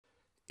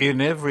In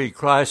every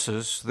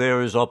crisis,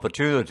 there is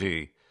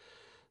opportunity.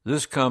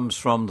 This comes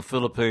from the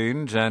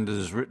Philippines and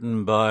is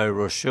written by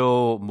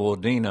Rochelle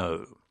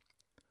Mordino.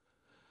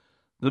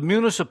 The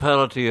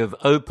municipality of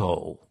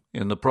Opol,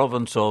 in the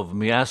province of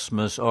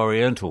Miasmas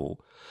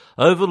Oriental,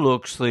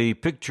 overlooks the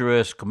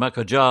picturesque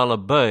Macajala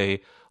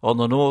Bay on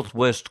the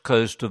northwest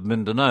coast of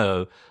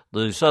Mindanao,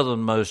 the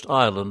southernmost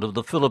island of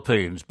the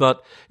Philippines,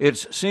 but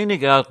its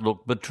scenic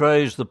outlook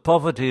betrays the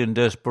poverty and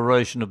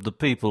desperation of the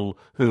people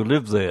who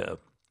live there.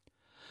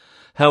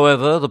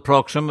 However, the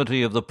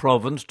proximity of the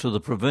province to the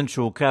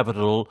provincial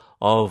capital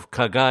of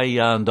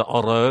Cagayan de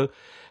Oro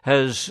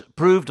has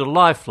proved a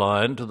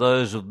lifeline to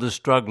those of this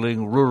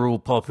struggling rural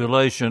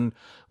population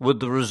with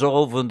the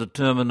resolve and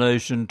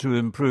determination to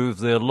improve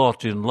their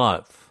lot in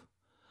life.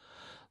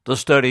 The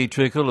steady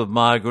trickle of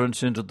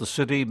migrants into the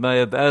city may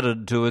have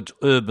added to its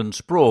urban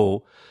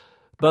sprawl,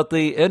 but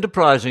the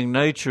enterprising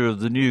nature of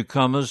the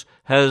newcomers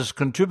has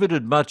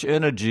contributed much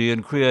energy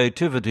and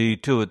creativity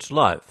to its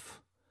life.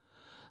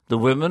 The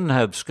women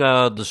have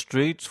scoured the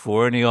streets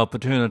for any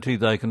opportunity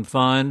they can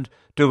find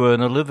to earn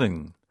a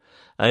living.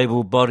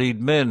 Able-bodied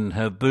men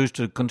have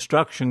boosted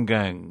construction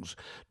gangs,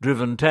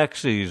 driven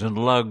taxis and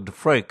lugged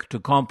freight to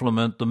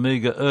complement the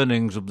meagre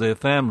earnings of their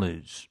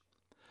families.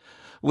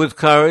 With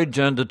courage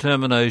and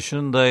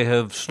determination, they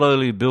have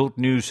slowly built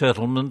new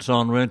settlements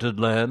on rented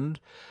land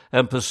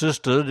and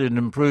persisted in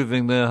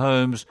improving their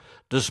homes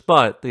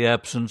despite the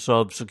absence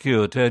of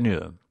secure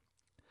tenure.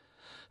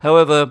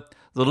 However,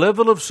 the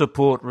level of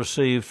support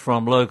received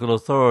from local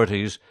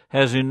authorities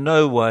has in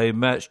no way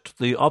matched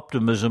the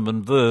optimism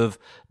and verve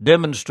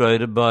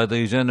demonstrated by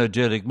these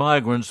energetic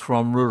migrants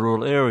from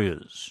rural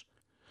areas.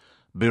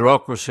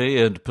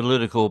 Bureaucracy and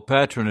political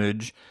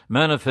patronage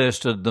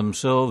manifested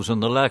themselves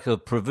in the lack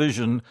of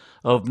provision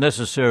of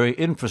necessary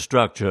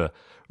infrastructure,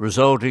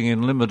 resulting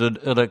in limited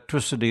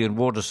electricity and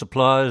water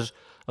supplies,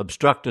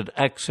 obstructed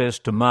access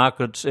to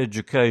markets,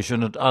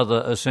 education and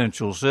other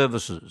essential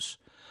services.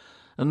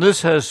 And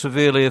this has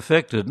severely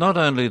affected not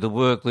only the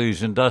work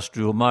these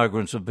industrial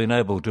migrants have been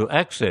able to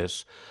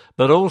access,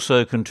 but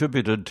also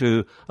contributed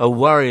to a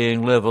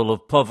worrying level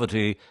of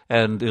poverty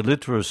and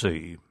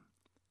illiteracy.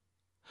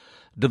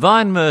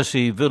 Divine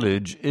Mercy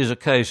Village is a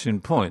case in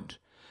point.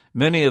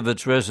 Many of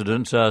its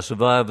residents are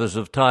survivors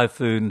of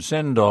Typhoon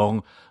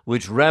Sendong,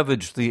 which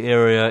ravaged the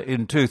area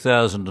in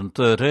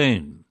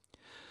 2013.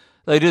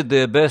 They did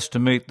their best to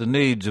meet the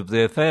needs of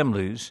their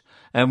families,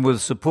 and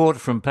with support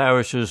from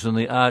parishes in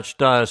the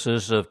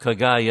Archdiocese of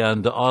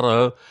Cagayan de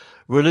Oro,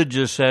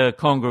 religious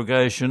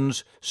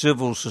congregations,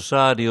 civil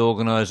society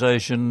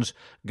organisations,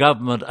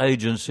 government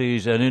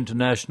agencies and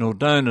international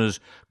donors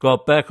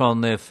got back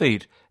on their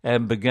feet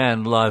and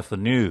began life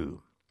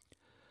anew.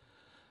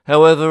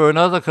 However,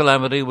 another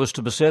calamity was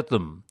to beset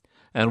them,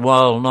 and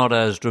while not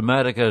as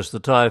dramatic as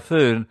the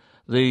typhoon,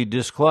 the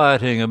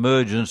disquieting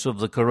emergence of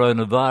the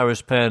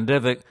coronavirus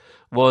pandemic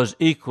was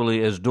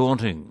equally as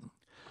daunting.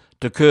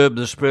 To curb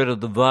the spread of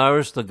the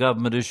virus, the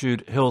government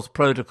issued health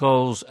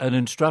protocols and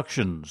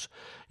instructions,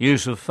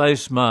 use of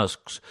face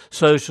masks,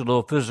 social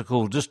or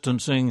physical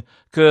distancing,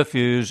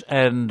 curfews,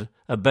 and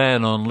a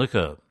ban on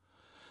liquor.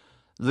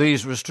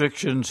 These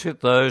restrictions hit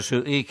those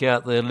who eke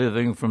out their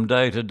living from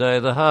day to day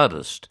the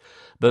hardest,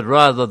 but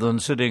rather than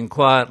sitting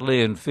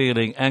quietly and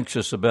feeling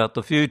anxious about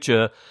the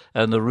future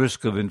and the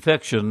risk of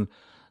infection,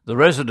 the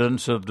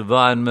residents of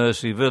Divine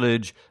Mercy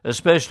Village,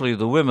 especially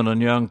the women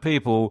and young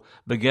people,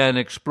 began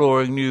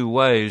exploring new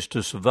ways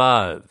to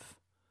survive.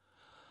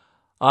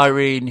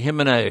 Irene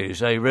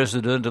Jimenez, a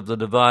resident of the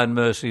Divine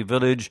Mercy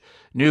Village,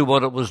 knew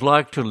what it was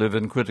like to live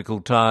in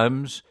critical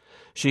times.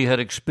 She had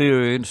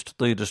experienced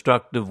the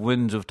destructive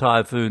winds of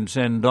Typhoon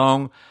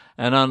Sendong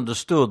and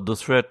understood the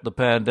threat the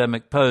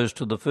pandemic posed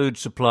to the food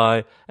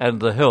supply and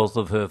the health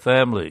of her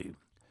family.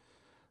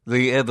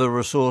 The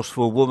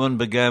ever-resourceful woman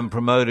began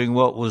promoting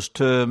what was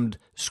termed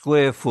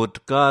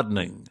square-foot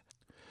gardening.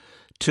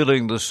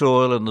 Tilling the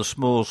soil in the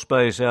small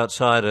space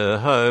outside her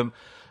home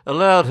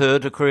allowed her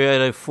to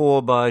create a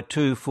 4 by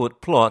 2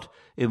 foot plot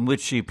in which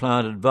she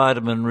planted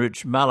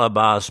vitamin-rich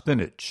Malabar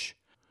spinach.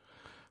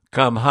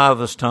 Come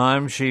harvest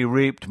time, she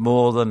reaped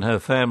more than her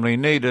family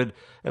needed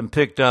and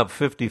picked up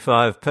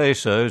 55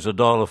 pesos,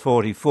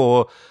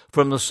 $1.44,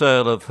 from the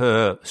sale of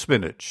her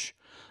spinach.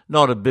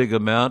 Not a big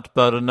amount,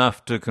 but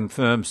enough to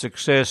confirm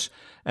success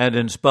and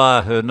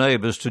inspire her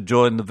neighbours to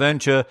join the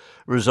venture,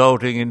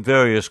 resulting in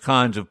various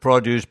kinds of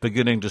produce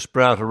beginning to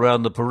sprout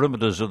around the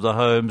perimeters of the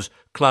homes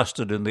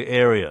clustered in the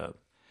area.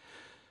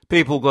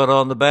 People got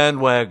on the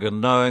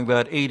bandwagon, knowing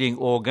that eating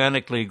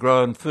organically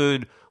grown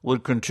food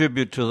would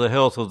contribute to the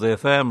health of their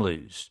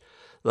families.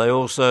 They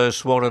also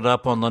swatted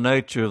up on the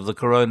nature of the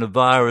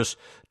coronavirus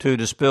to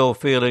dispel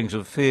feelings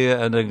of fear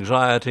and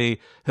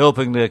anxiety,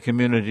 helping their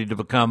community to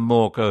become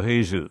more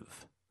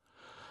cohesive.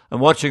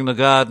 And watching the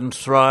gardens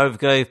thrive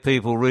gave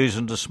people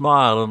reason to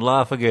smile and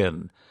laugh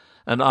again,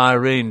 and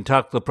Irene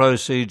tucked the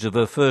proceeds of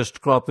her first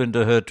crop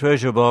into her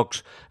treasure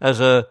box as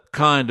a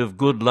kind of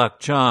good luck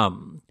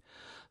charm.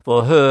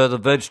 For her, the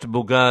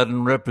vegetable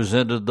garden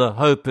represented the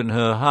hope in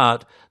her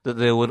heart that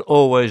there would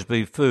always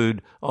be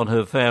food on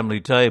her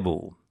family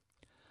table.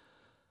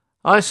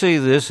 I see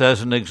this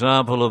as an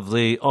example of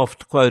the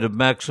oft-quoted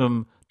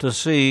maxim, to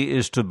see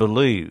is to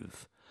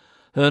believe.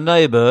 Her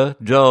neighbour,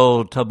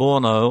 Joel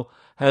Taborno,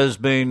 has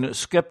been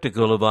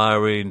sceptical of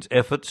Irene's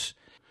efforts.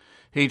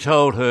 He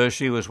told her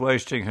she was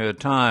wasting her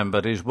time,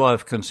 but his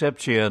wife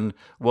Concepcion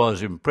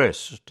was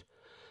impressed.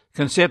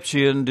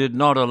 Concepcion did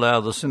not allow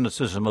the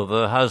cynicism of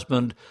her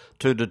husband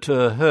to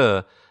deter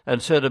her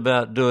and set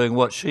about doing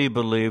what she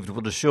believed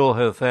would assure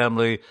her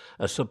family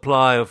a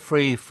supply of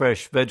free,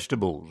 fresh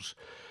vegetables.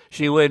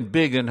 She went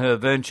big in her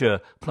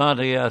venture,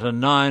 planting out a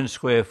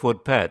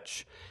 9-square-foot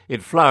patch.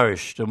 It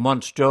flourished, and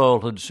once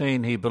Joel had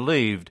seen he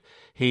believed,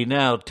 he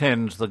now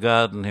tends the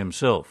garden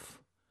himself.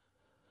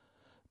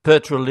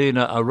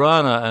 Petrolina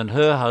Arana and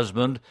her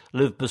husband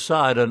lived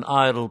beside an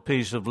idle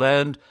piece of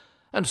land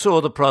and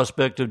saw the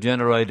prospect of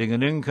generating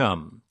an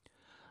income.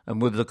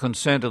 And with the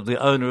consent of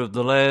the owner of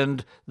the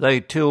land, they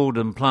tilled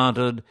and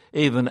planted,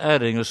 even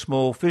adding a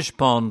small fish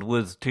pond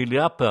with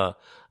tilapia,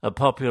 a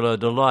popular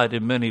delight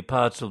in many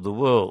parts of the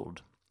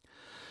world.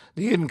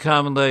 The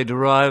income they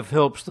derive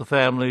helps the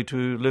family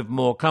to live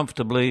more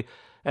comfortably,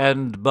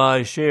 and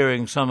by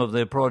sharing some of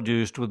their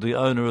produce with the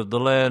owner of the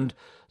land,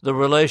 the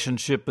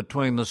relationship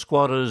between the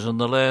squatters and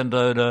the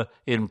landowner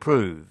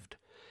improved.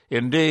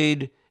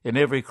 Indeed, in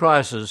every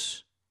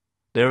crisis,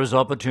 there is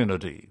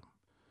opportunity.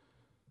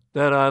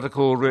 That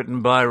article,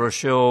 written by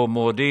Rochelle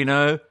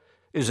Mordino,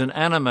 is an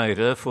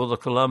animator for the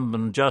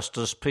Colombian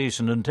Justice, Peace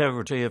and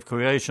Integrity of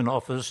Creation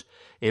Office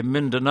in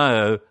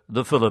Mindanao,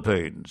 the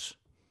Philippines.